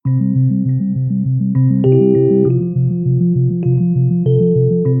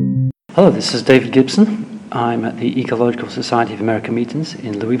Hello, this is David Gibson. I'm at the Ecological Society of American meetings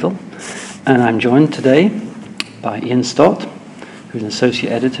in Louisville, and I'm joined today by Ian Stott, who's an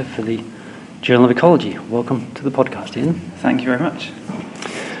associate editor for the Journal of Ecology. Welcome to the podcast, Ian. Thank you very much.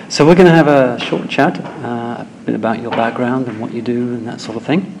 So we're going to have a short chat, a bit about your background and what you do and that sort of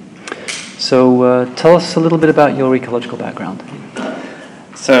thing. So tell us a little bit about your ecological background.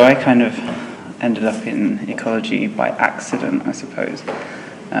 So I kind of ended up in ecology by accident, I suppose.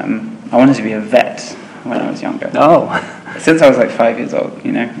 I wanted to be a vet when I was younger. Oh. Since I was like 5 years old,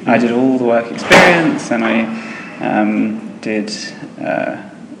 you know. I did all the work experience and I did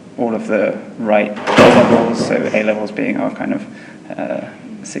all of the right A-levels, so A-levels being our kind of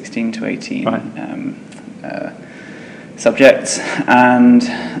 16 to 18 right. Subjects. And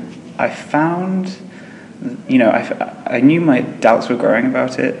I found, you know, I knew my doubts were growing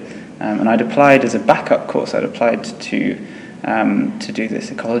about it, and I'd applied as a backup course. I'd applied to do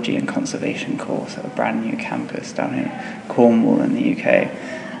this ecology and conservation course at a brand new campus down in Cornwall in the UK.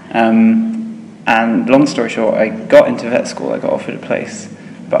 And long story short, I got into vet school, I got offered a place,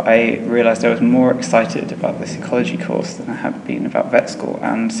 but I realised I was more excited about this ecology course than I had been about vet school,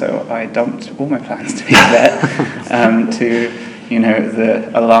 and so I dumped all my plans to be a vet to, you know,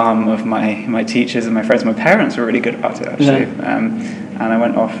 the alarm of my teachers and my friends. My parents were really good about it, actually. Yeah. And I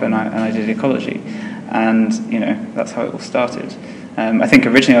went off and I did ecology. And, you know, that's how it all started. I think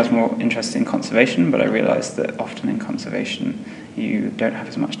originally I was more interested in conservation, but I realised that often in conservation you don't have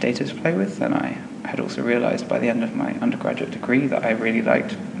as much data to play with. And I had also realised by the end of my undergraduate degree that I really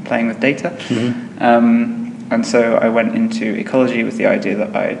liked playing with data. Mm-hmm. And so I went into ecology with the idea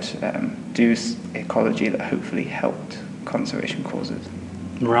that I'd do ecology that hopefully helped conservation causes.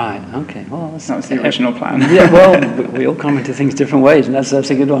 Right, okay. Well, that was the original plan. Yeah, well, we all come into things different ways, and that's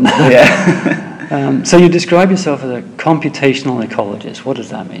a good one. Yeah. So you describe yourself as a computational ecologist. What does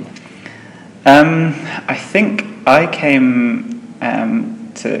that mean? I think I came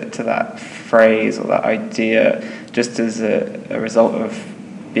to that phrase or that idea just as a result of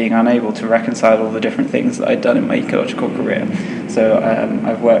being unable to reconcile all the different things that I'd done in my ecological career. So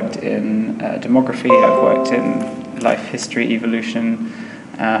I've worked in demography, I've worked in life history, evolution,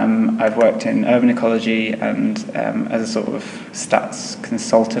 I've worked in urban ecology and as a sort of stats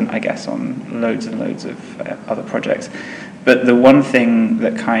consultant, I guess, on loads and loads of other projects. But the one thing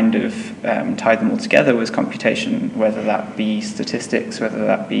that kind of tied them all together was computation, whether that be statistics, whether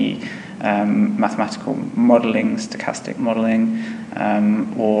that be mathematical modelling, stochastic modelling,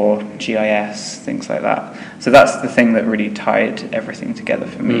 or GIS, things like that. So that's the thing that really tied everything together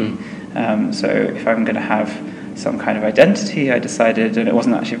for me. So if I'm going to have some kind of identity, I decided, and it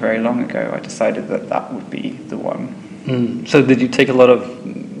wasn't actually very long ago, I decided that that would be the one. So did you take a lot of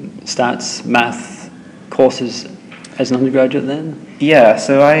stats, math courses as an undergraduate then? Yeah,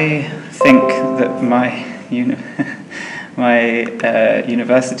 so I think that my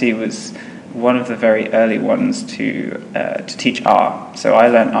university was one of the very early ones to teach R. So I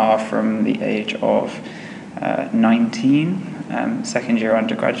learned R from the age of 19, second year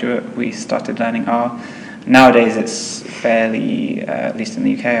undergraduate, we started learning R. Nowadays it's fairly, at least in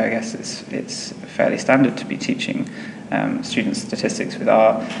the UK I guess, it's fairly standard to be teaching students statistics with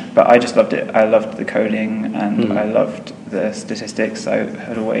R, but I just loved it. I loved the coding and I loved the statistics. I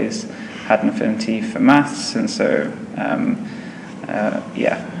had always had an affinity for maths, and so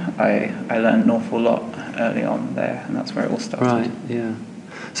I learned an awful lot early on there, and that's where it all started. Right, yeah.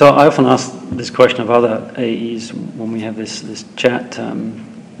 So I often ask this question of other AEs when we have this chat. I'm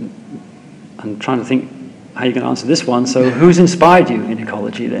trying to think how you're going to answer this one. So who's inspired you in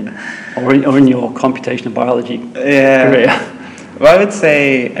ecology then, or in your computational biology career? Well, I would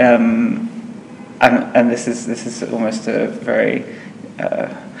say, and this is almost a very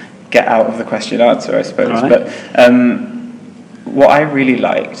get out of the question answer, I suppose. Right. But what I really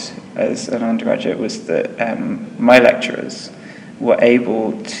liked as an undergraduate was that my lecturers were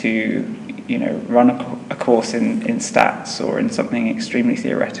able to, you know, run a course in stats or in something extremely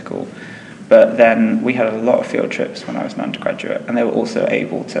theoretical. But then we had a lot of field trips when I was an undergraduate, and they were also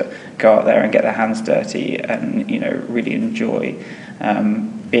able to go out there and get their hands dirty and, you know, really enjoy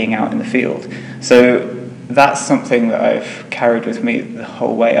being out in the field. So that's something that I've carried with me the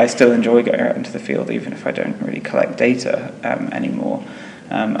whole way. I still enjoy going out into the field, even if I don't really collect data anymore.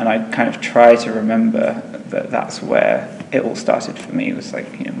 And I kind of try to remember that that's where it all started for me. It was like,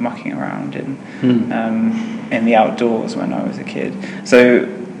 you know, mucking around in the outdoors when I was a kid. So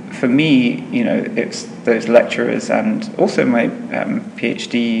for me, you know, it's those lecturers and also my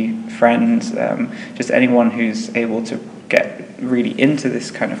PhD friends, just anyone who's able to get really into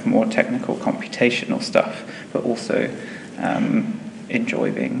this kind of more technical computational stuff, but also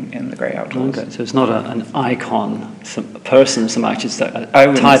enjoy being in the great outdoors. Okay, so it's not an icon, a person so much, it's a I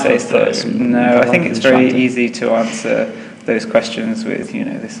wouldn't type say of so. person. No, I think it's very attractive. easy to answer those questions with,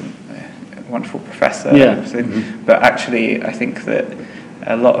 this wonderful professor. Yeah. So, but actually, I think that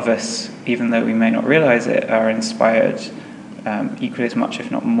a lot of us, even though we may not realize it, are inspired equally as much,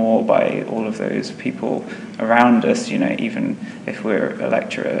 if not more, by all of those people around us. Even if we're a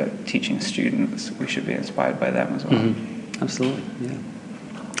lecturer teaching students, we should be inspired by them as well. Absolutely, yeah.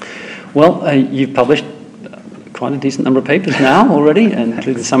 Well, you've published quite a decent number of papers now already, and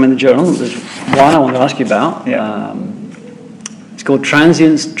including some in the journal. There's one I want to ask you about. Yeah. It's called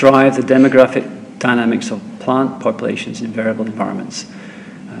Transients Drive the Demographic Dynamics of Plant Populations in Variable Environments.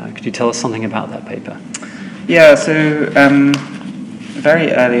 Could you tell us something about that paper? Yeah, so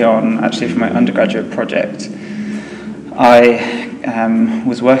very early on, actually for my undergraduate project, I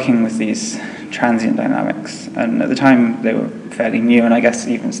was working with these transient dynamics, and at the time they were fairly new, and I guess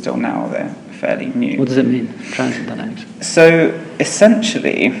even still now they're fairly new. What does it mean, transient dynamics? So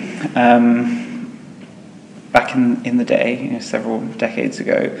essentially, back in the day, several decades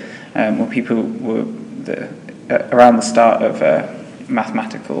ago, when people were around the start of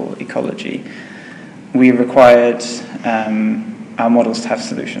mathematical ecology, we required our models to have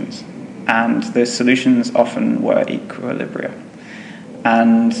solutions, and those solutions often were equilibria.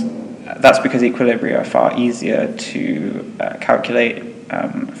 And that's because equilibria are far easier to calculate,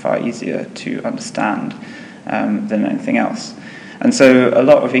 far easier to understand than anything else. And so a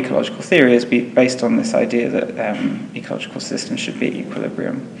lot of ecological theory is based on this idea that ecological systems should be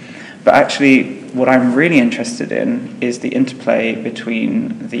equilibrium. But actually, what I'm really interested in is the interplay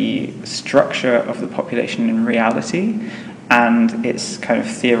between the structure of the population in reality and its kind of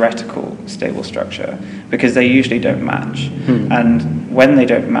theoretical stable structure, because they usually don't match. And when they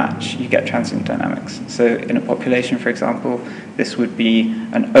don't match, you get transient dynamics. So in a population, for example, this would be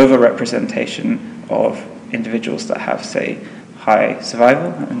an overrepresentation of individuals that have, say, high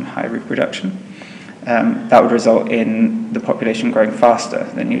survival and high reproduction. That would result in the population growing faster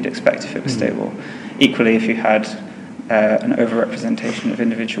than you'd expect if it was stable. Equally, if you had an overrepresentation of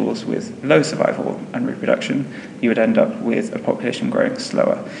individuals with low survival and reproduction, you would end up with a population growing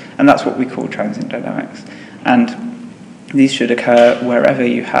slower. And that's what we call transient dynamics. And these should occur wherever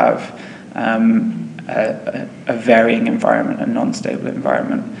you have a varying environment, a non-stable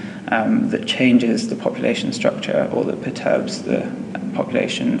environment that changes the population structure or that perturbs the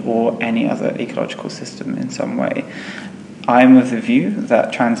population or any other ecological system in some way. I'm of the view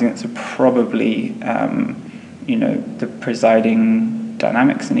that transients are probably the presiding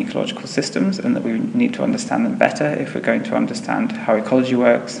dynamics in ecological systems, and that we need to understand them better if we're going to understand how ecology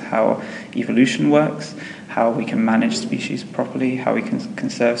works, how evolution works, how we can manage species properly, how we can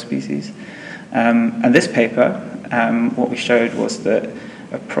conserve species. And this paper, what we showed was that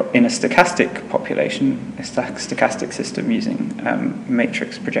in a stochastic population, a stochastic system using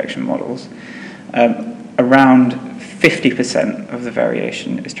matrix projection models, around 50% of the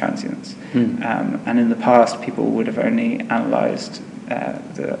variation is transients. And in the past, people would have only analysed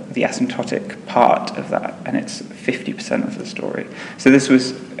the asymptotic part of that, and it's 50% of the story. So this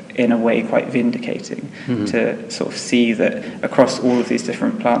was, in a way, quite vindicating to sort of see that across all of these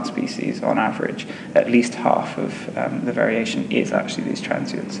different plant species, on average, at least half of the variation is actually these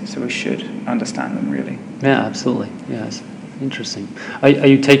transients. So we should understand them, really. Yeah, absolutely. Yes, interesting. Are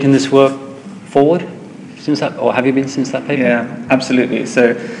you taking this work forward since that, or have you been since that paper? Yeah, absolutely.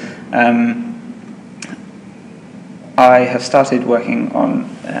 So I have started working on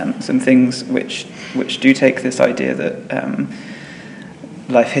some things which do take this idea that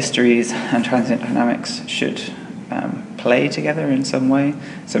life histories and transient dynamics should play together in some way.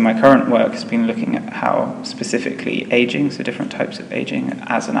 So my current work has been looking at how specifically aging, so different types of aging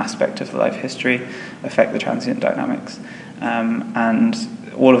as an aspect of the life history, affect the transient dynamics. And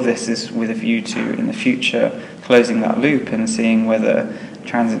all of this is with a view to, in the future, closing that loop and seeing whether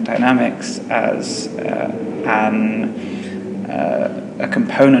transient dynamics as a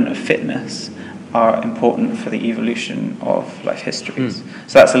component of fitness are important for the evolution of life histories.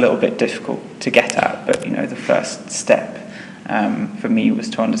 So that's a little bit difficult to get at, but the first step for me was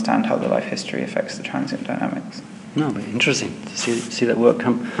to understand how the life history affects the transient dynamics. No, but interesting to see that work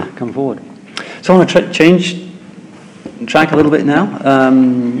come forward. So I want to change track a little bit now.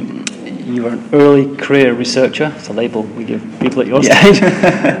 You are an early career researcher. It's a label we give people at your stage.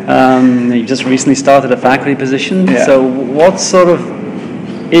 You just recently started a faculty position. Yeah. So what sort of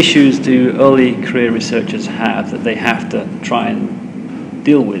issues do early career researchers have that they have to try and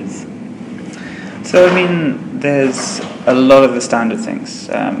deal with? So, there's a lot of the standard things.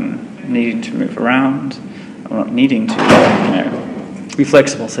 Needing to move around, or not needing to, be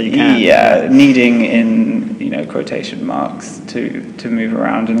flexible so you can. Yeah, needing in, quotation marks to move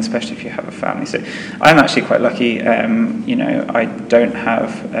around, and especially if you have a family. So I'm actually quite lucky. I don't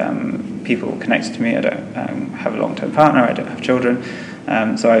have people connected to me. I don't have a long-term partner. I don't have children.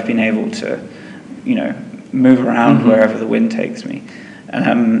 So I've been able to, move around wherever the wind takes me.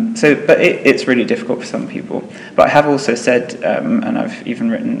 But it's really difficult for some people. But I have also said, and I've even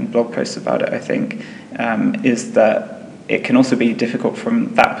written blog posts about it, I think, is that it can also be difficult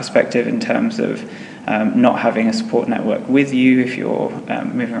from that perspective in terms of not having a support network with you if you're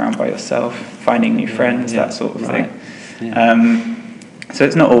moving around by yourself, finding new friends, that sort of thing. Yeah. So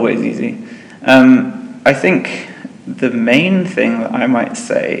it's not always easy. I think the main thing that I might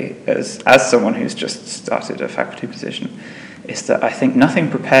say as someone who's just started a faculty position is that I think nothing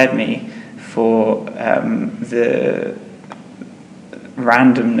prepared me for the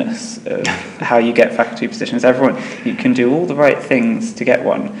randomness of how you get faculty positions. You can do all the right things to get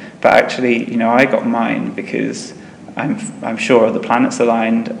one, but actually, I got mine because I'm sure the planets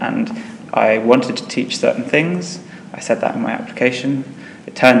aligned, and I wanted to teach certain things. I said that in my application.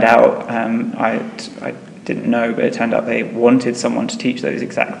 It turned out I didn't know, but it turned out they wanted someone to teach those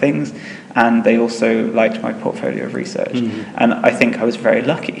exact things, and they also liked my portfolio of research. And I think I was very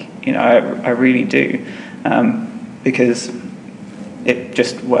lucky. I really do, because it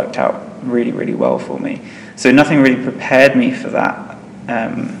just worked out really, really well for me. So nothing really prepared me for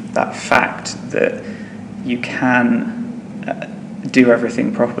that fact that you can do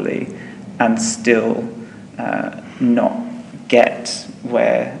everything properly and still not get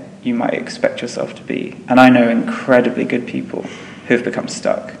where you might expect yourself to be. And I know incredibly good people who have become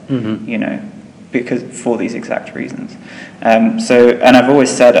stuck, because for these exact reasons. And I've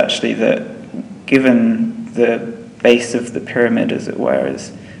always said actually that given the base of the pyramid, as it were,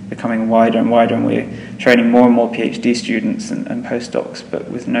 is becoming wider and wider, and we're training more and more PhD students and postdocs, but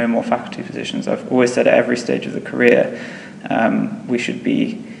with no more faculty positions. I've always said at every stage of the career, we should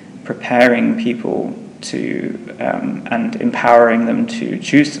be preparing people to and empowering them to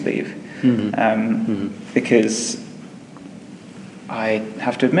choose to leave, because I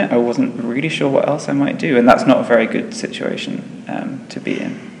have to admit I wasn't really sure what else I might do, and that's not a very good situation to be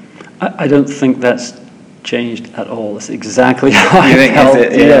in. I don't think that's changed at all. It's exactly how you I think felt. Is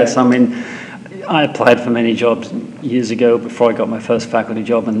it? Yeah. Yes, I mean, I applied for many jobs years ago before I got my first faculty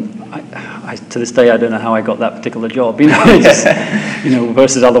job, and I to this day I don't know how I got that particular job.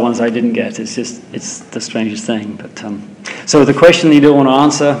 Versus other ones I didn't get. It's the strangest thing. But so the question you don't want to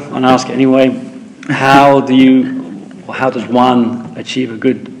answer, and ask it anyway: how does one achieve a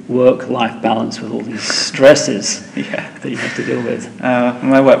good work-life balance with all these stresses that you have to deal with?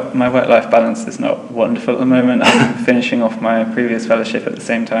 My work-life balance is not wonderful at the moment. I'm finishing off my previous fellowship at the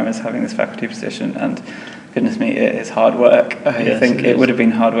same time as having this faculty position, and goodness me, it is hard work. I think it would have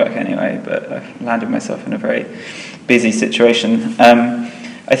been hard work anyway, but I've landed myself in a very busy situation.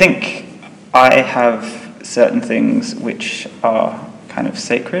 I think I have certain things which are kind of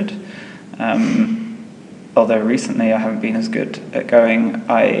sacred. Although recently I haven't been as good at going,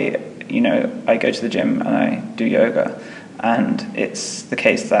 I go to the gym and I do yoga, and it's the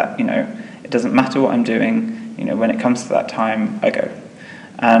case that it doesn't matter what I'm doing. When it comes to that time, I go,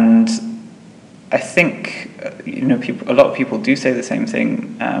 and I think a lot of people do say the same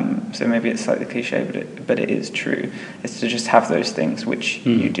thing. So maybe it's slightly cliche, but it is true. It's to just have those things which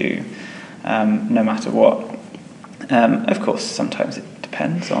you do, no matter what. Of course, sometimes it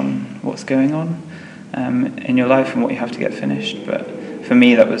depends on what's going on in your life and what you have to get finished, but for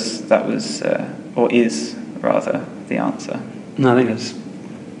me that was or is rather the answer. No, I think that's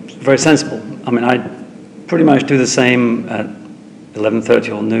very sensible. I mean, I pretty much do the same at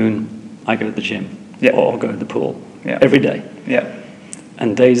 11:30 or noon. I go to the gym or go to the pool every day. Yeah.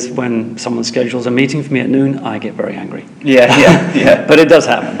 And days when someone schedules a meeting for me at noon, I get very angry. Yeah. But it does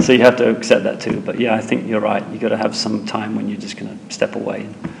happen, so you have to accept that too. But yeah, I think you're right. You got to have some time when you're just going to step away.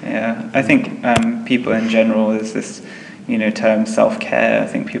 Yeah, I think people in general, there's this term self-care. I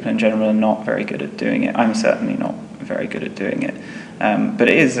think people in general are not very good at doing it. I'm certainly not very good at doing it. But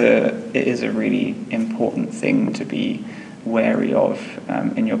it is a really important thing to be wary of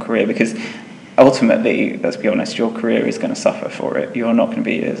in your career, because ultimately, let's be honest, your career is going to suffer for it. You're not going to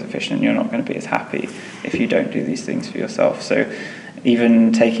be as efficient, you're not going to be as happy if you don't do these things for yourself. So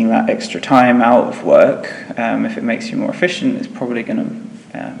even taking that extra time out of work, if it makes you more efficient, is probably going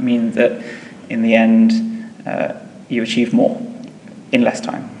to mean that in the end you achieve more in less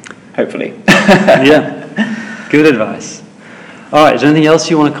time, hopefully. Yeah, good advice. All right, is there anything else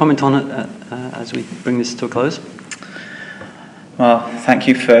you want to comment on as we bring this to a close? Well, thank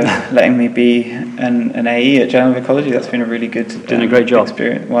you for letting me be an AE at Journal of Ecology. That's been a really good doing a great job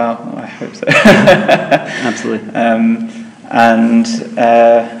experience. Well, I hope so. Absolutely.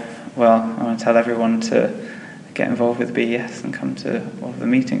 Well, I want to tell everyone to get involved with BES and come to all of the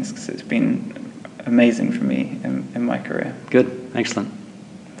meetings, because it's been amazing for me in my career. Good, excellent.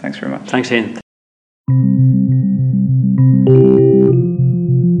 Thanks very much. Thanks, Ian.